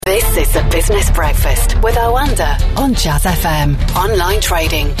This is the Business Breakfast with Awanda on Jazz FM. Online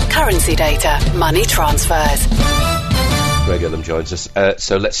trading, currency data, money transfers. Greg Elam joins us.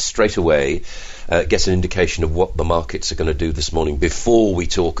 So let's straight away get an indication of what the markets are going to do this morning before we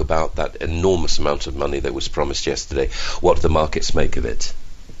talk about that enormous amount of money that was promised yesterday. What do the markets make of it?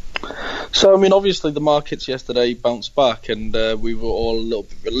 So, I mean, obviously the markets yesterday bounced back and we were all a little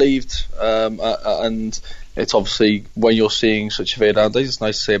bit relieved. And it's obviously, when you're seeing such severe down days, it's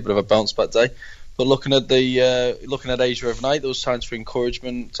nice to see a bit of a bounce back day. But looking at Asia overnight, there was signs for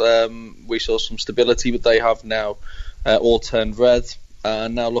encouragement. We saw some stability, but they have now all turned red.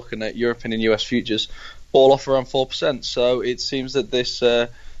 And now looking at European and US futures, all off around 4%. So it seems that this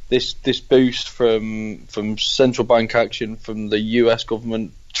boost from central bank action, from the US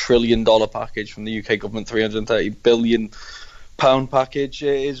government $1 trillion package, from the UK government £330 billion package,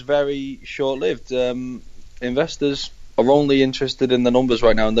 is very short-lived. Investors are only interested in the numbers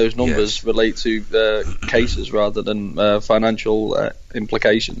right now, and those numbers relate to cases rather than financial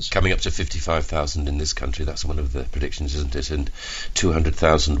implications. Coming up to 55,000 in this country, that's one of the predictions, isn't it? And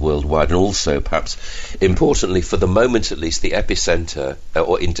 200,000 worldwide. And also, perhaps importantly, for the moment at least, the epicentre,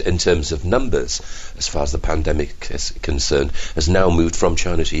 or in terms of numbers, as far as the pandemic is concerned, has now moved from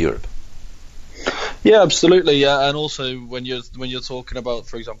China to Europe. Yeah, absolutely. Yeah, and also when you're talking about,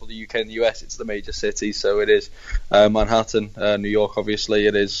 for example, the UK and the US, it's the major cities. So it is Manhattan, New York. Obviously,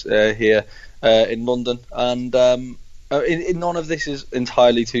 it is here in London, and none of this is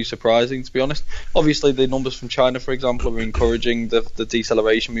entirely too surprising, to be honest. Obviously, the numbers from China, for example, are encouraging the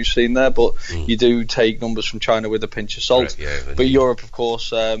deceleration we've seen there, but you do take numbers from China with a pinch of salt. Right, but Europe, of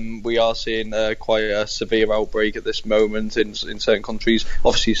course, we are seeing quite a severe outbreak at this moment in certain countries.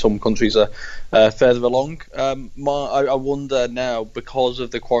 Obviously, some countries are further along. I wonder now, because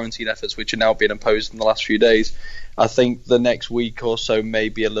of the quarantine efforts which are now being imposed in the last few days, I think the next week or so may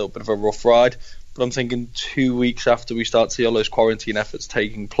be a little bit of a rough ride. But I'm thinking 2 weeks after we start to see all those quarantine efforts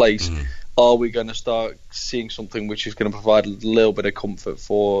taking place, are we going to start seeing something which is going to provide a little bit of comfort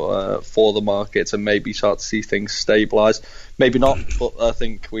for the markets and maybe start to see things stabilise? Maybe not, but I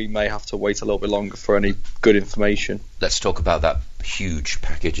think we may have to wait a little bit longer for any good information. Let's talk about that huge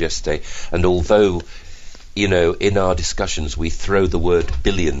package yesterday. And although, you know, in our discussions we throw the word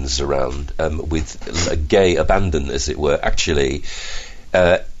billions around with a gay abandon, as it were, actually...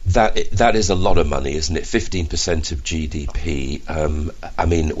 That is a lot of money, isn't it? 15% of GDP. I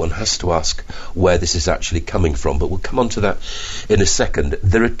mean, one has to ask where this is actually coming from, but we'll come on to that in a second.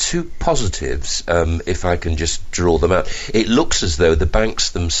 There are two positives, if I can just draw them out. It looks as though the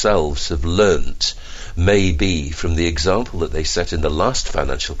banks themselves have learnt, maybe from the example that they set in the last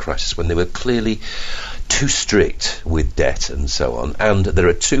financial crisis, when they were clearly too strict with debt and so on. And there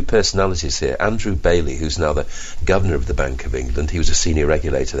are two personalities here. Andrew Bailey, who's now the governor of the Bank of England, he was a senior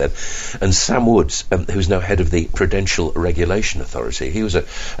regulator then, and Sam Woods, who's now head of the Prudential Regulation Authority. He was a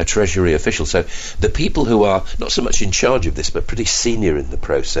Treasury official. So the people who are not so much in charge of this, but pretty senior in the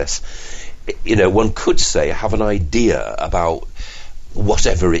process, you know, one could say have an idea about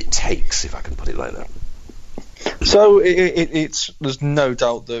whatever it takes, if I can put it like that. So there's no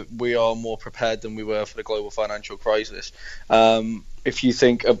doubt that we are more prepared than we were for the global financial crisis. If you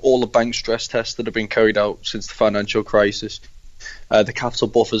think of all the bank stress tests that have been carried out since the financial crisis, the capital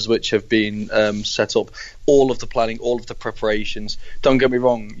buffers which have been set up, all of the planning, all of the preparations. Don't get me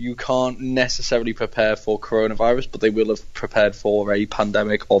wrong, you can't necessarily prepare for coronavirus, but they will have prepared for a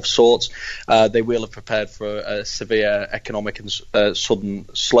pandemic of sorts. They will have prepared for a severe economic and sudden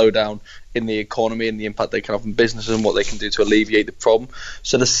slowdown in the economy and the impact they can have on businesses and what they can do to alleviate the problem.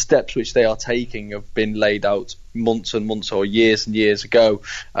 So the steps which they are taking have been laid out months and months or years and years ago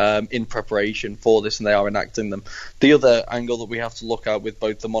in preparation for this, and they are enacting them. The other angle that we have to look at with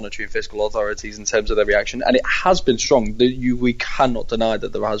both the monetary and fiscal authorities in terms of their reaction, and it has been strong, we cannot deny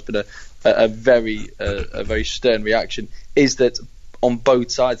that there has been a very stern reaction, is that on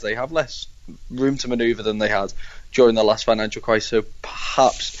both sides they have less room to manoeuvre than they had during the last financial crisis. So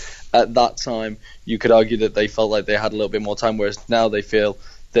perhaps at that time you could argue that they felt like they had a little bit more time, whereas now they feel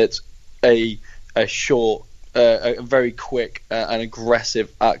that a short, a very quick and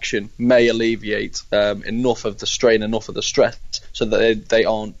aggressive action may alleviate enough of the strain, enough of the stress, so that they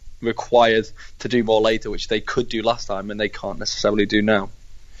aren't required to do more later, which they could do last time and they can't necessarily do now.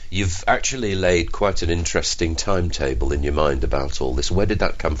 You've actually laid quite an interesting timetable in your mind about all this. Where did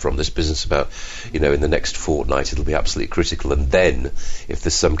that come from, this business about, you know, in the next fortnight it'll be absolutely critical, and then if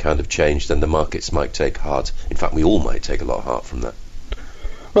there's some kind of change, then the markets might take heart. In fact, we all might take a lot of heart from that.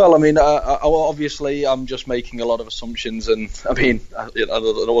 Well, I mean, obviously, I'm just making a lot of assumptions, and I mean, in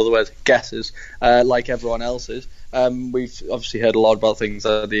other words, guesses, like everyone else is. We've obviously heard a lot about things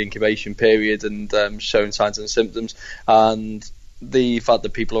like the incubation period and showing signs and symptoms, and the fact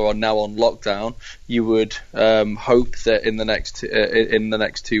that people are now on lockdown. You would hope that in the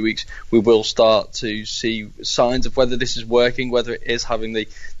next 2 weeks we will start to see signs of whether this is working, whether it is having the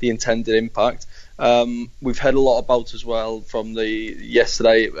intended impact. We've heard a lot about as well from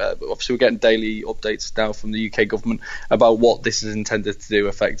yesterday. Obviously, we're getting daily updates now from the UK government about what this is intended to do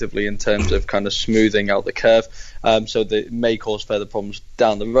effectively in terms of kind of smoothing out the curve, so that it may cause further problems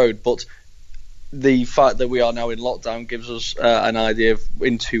down the road. But the fact that we are now in lockdown gives us an idea of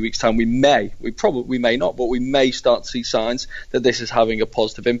in 2 weeks' time we may not, but we may start to see signs that this is having a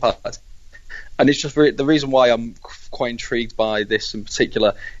positive impact. And it's just the reason why I'm quite intrigued by this in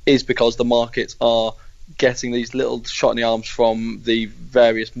particular is because the markets are getting these little shot in the arms from the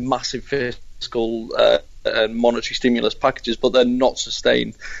various massive fiscal and monetary stimulus packages, but they're not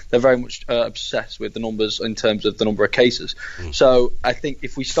sustained. They're very much obsessed with the numbers in terms of the number of cases. So I think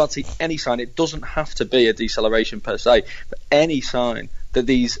if we start seeing any sign, it doesn't have to be a deceleration per se, but any sign that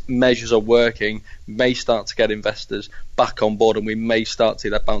these measures are working may start to get investors back on board, and we may start to see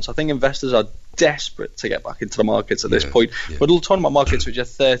that bounce. I think investors are desperate to get back into the markets at this point. But we're talking about markets which are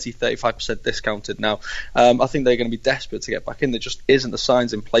 30-35% discounted now. I think they're going to be desperate to get back in. There just isn't the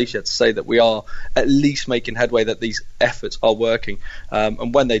signs in place yet to say that we are at least making headway, that these efforts are working.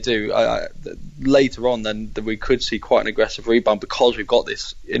 And when they do, later on, then we could see quite an aggressive rebound because we've got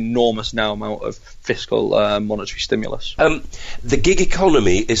this enormous now amount of fiscal monetary stimulus. The gig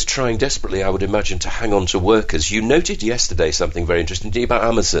economy is trying desperately, I would imagine, to hang on to workers. You noted yesterday something very interesting about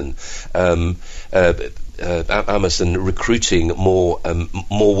Amazon. Amazon recruiting more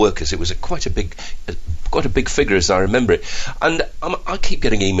workers. It was quite a big figure, as I remember it. And I keep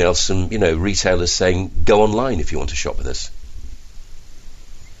getting emails from retailers saying, "Go online if you want to shop with us."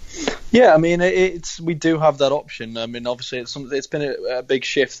 Yeah, I mean, we do have that option. I mean, obviously, it's been a big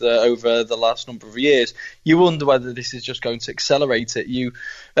shift over the last number of years. You wonder whether this is just going to accelerate it. You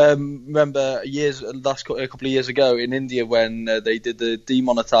remember a couple of years ago in India when they did the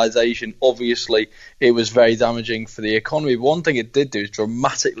demonetization. Obviously, it was very damaging for the economy. But one thing it did do is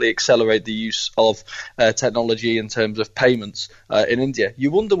dramatically accelerate the use of technology in terms of payments in India.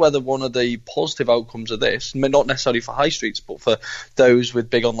 You wonder whether one of the positive outcomes of this, not necessarily for high streets, but for those with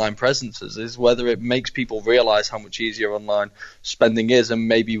big online presences, is whether it makes people realise how much easier online spending is, and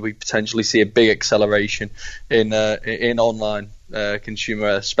maybe we potentially see a big acceleration in online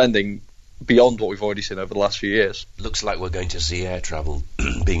consumer spending beyond what we've already seen over the last few years. Looks like we're going to see air travel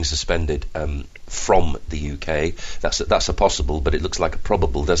being suspended from the UK. That's a possible, but it looks like a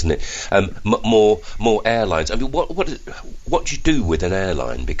probable, doesn't it? More airlines. I mean, what do you do with an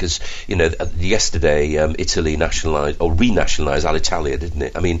airline? Because yesterday Italy nationalised or renationalised Alitalia, didn't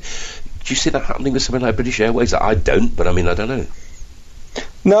it? I mean, do you see that happening with something like British Airways? I don't, but I mean, I don't know.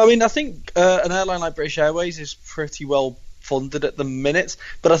 No, I mean, I think an airline like British Airways is pretty well funded at the minute,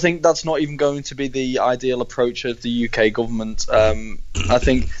 but I think that's not even going to be the ideal approach of the UK government. I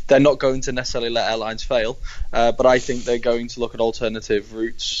think they're not going to necessarily let airlines fail, but I think they're going to look at alternative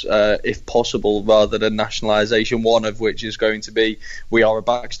routes if possible, rather than nationalisation, one of which is going to be we are a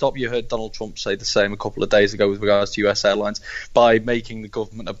backstop. You heard Donald Trump say the same a couple of days ago with regards to US airlines. By making the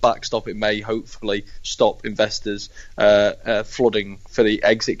government a backstop, it may hopefully stop investors flooding for the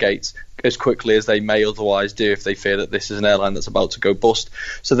exit gates as quickly as they may otherwise do if they fear that this is an airline that's about to go bust.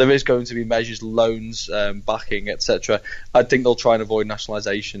 So there is going to be measures, loans, backing, etc. I think they'll try and avoid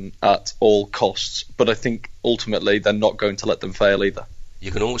nationalisation at all costs, but I think ultimately they're not going to let them fail either. You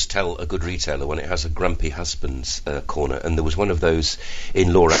can always tell a good retailer when it has a grumpy husband's corner, and there was one of those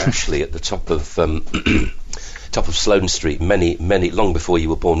in Laura Ashley at the top of Sloane Street long before you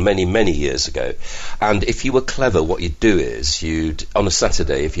were born, many years ago. And if you were clever, what you'd do is on a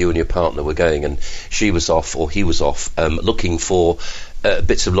Saturday, if you and your partner were going and she was off or he was off, looking for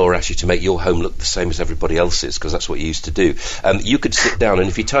bits of Laura Ashley to make your home look the same as everybody else's, because that's what you used to do. You could sit down, and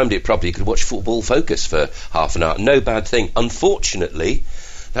if you timed it properly, you could watch Football Focus for half an hour. No bad thing. Unfortunately,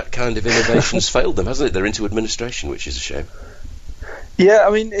 that kind of innovation's failed them, hasn't it? They're into administration, which is a shame. Yeah,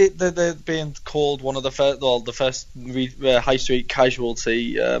 I mean, they're being called one of the first high street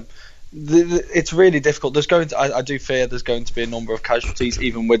casualty. It's really difficult. I do fear there's going to be a number of casualties,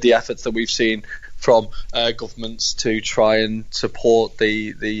 even with the efforts that we've seen from governments to try and support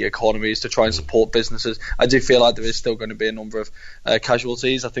the economies, to try and support businesses. I do feel like there is still going to be a number of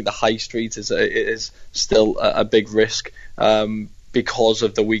casualties. I think the high street is still a big risk. Because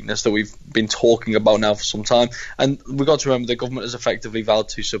of the weakness that we've been talking about now for some time. And we've got to remember the government has effectively vowed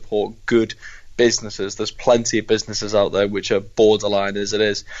to support good businesses. There's plenty of businesses out there which are borderline as it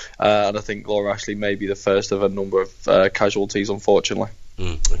is, and I think Laura Ashley may be the first of a number of casualties, unfortunately.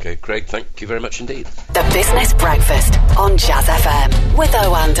 Okay, Craig, thank you very much indeed. The Business Breakfast on Jazz FM with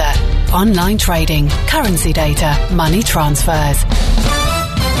Oanda. Online trading, currency data, money transfers.